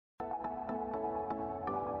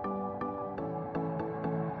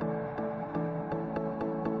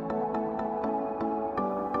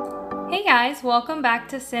Hey guys, welcome back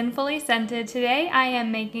to Sinfully Scented. Today I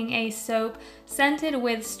am making a soap scented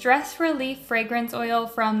with stress relief fragrance oil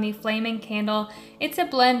from the Flaming Candle. It's a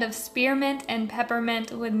blend of spearmint and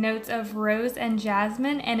peppermint with notes of rose and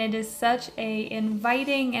jasmine, and it is such a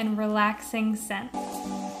inviting and relaxing scent.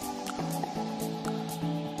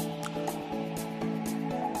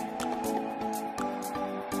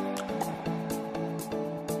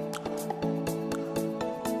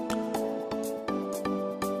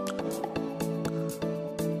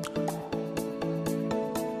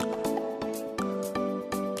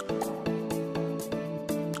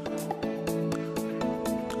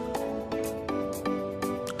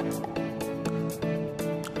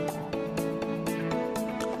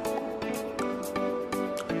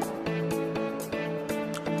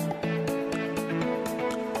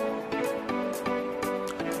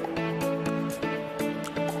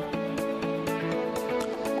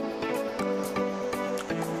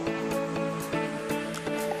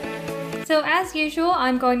 So as usual,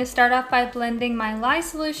 I'm going to start off by blending my lye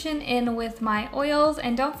solution in with my oils,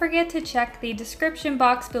 and don't forget to check the description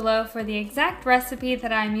box below for the exact recipe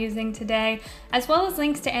that I'm using today, as well as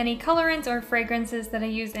links to any colorants or fragrances that I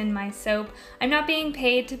use in my soap. I'm not being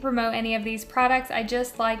paid to promote any of these products, I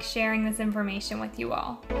just like sharing this information with you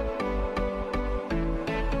all.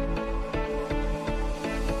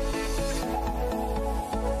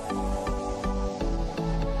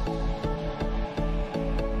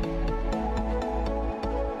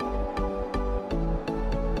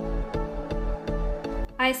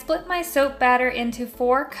 I split my soap batter into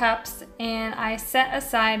 4 cups and I set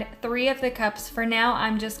aside 3 of the cups. For now,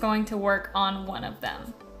 I'm just going to work on 1 of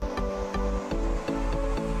them.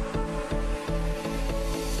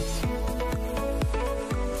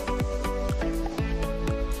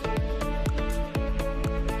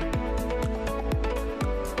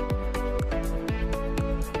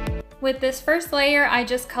 With this first layer, I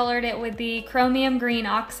just colored it with the chromium green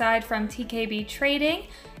oxide from TKB Trading,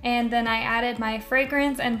 and then I added my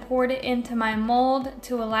fragrance and poured it into my mold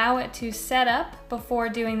to allow it to set up before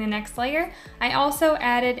doing the next layer. I also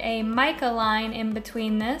added a mica line in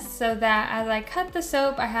between this so that as I cut the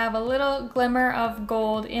soap, I have a little glimmer of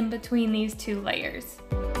gold in between these 2 layers.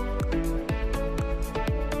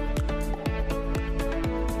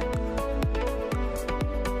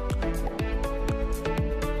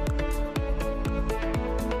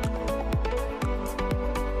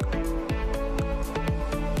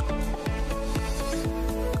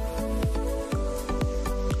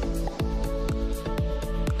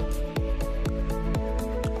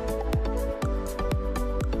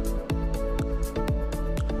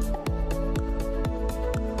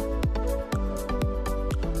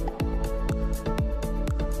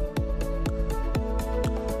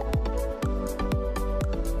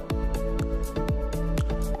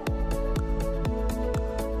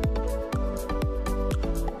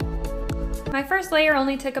 My first layer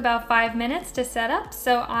only took about 5 minutes to set up,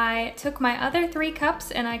 so I took my other 3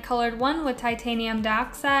 cups and I colored one with titanium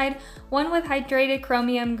dioxide, one with hydrated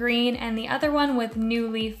chromium green, and the other one with new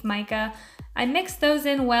leaf mica. I mixed those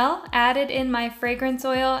in well, added in my fragrance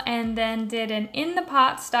oil, and then did an in the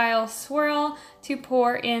pot style swirl to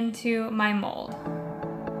pour into my mold.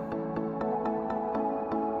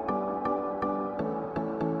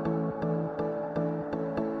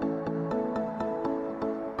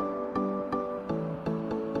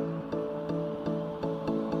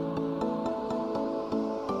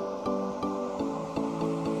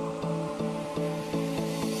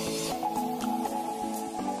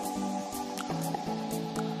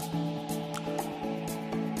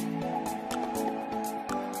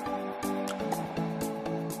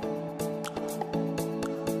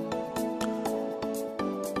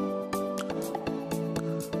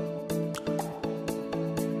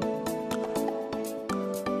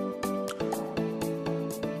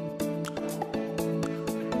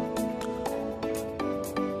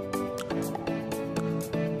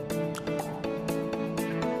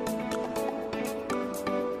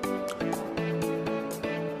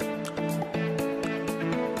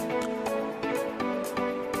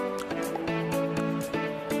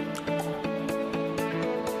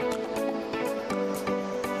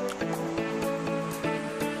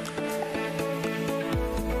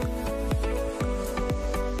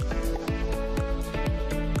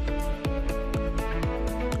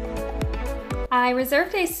 I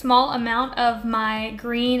reserved a small amount of my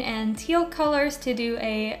green and teal colors to do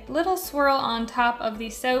a little swirl on top of the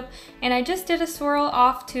soap, and I just did a swirl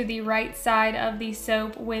off to the right side of the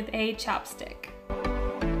soap with a chopstick.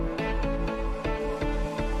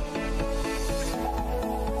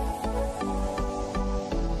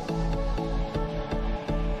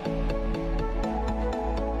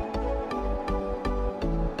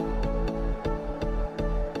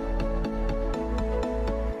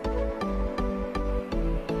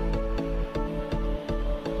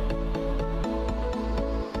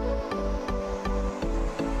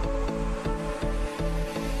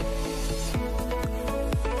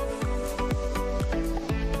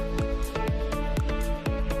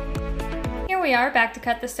 we are, back to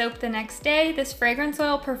cut the soap the next day. This fragrance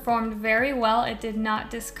oil performed very well. It did not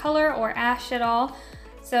discolor or ash at all.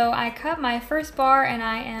 So I cut my first bar and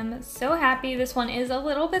I am so happy. This one is a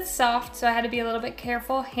little bit soft, so I had to be a little bit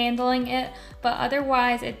careful handling it, but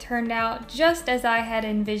otherwise it turned out just as I had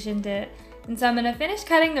envisioned it. And so I'm gonna finish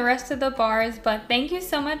cutting the rest of the bars, but thank you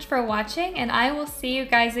so much for watching and I will see you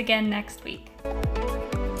guys again next week.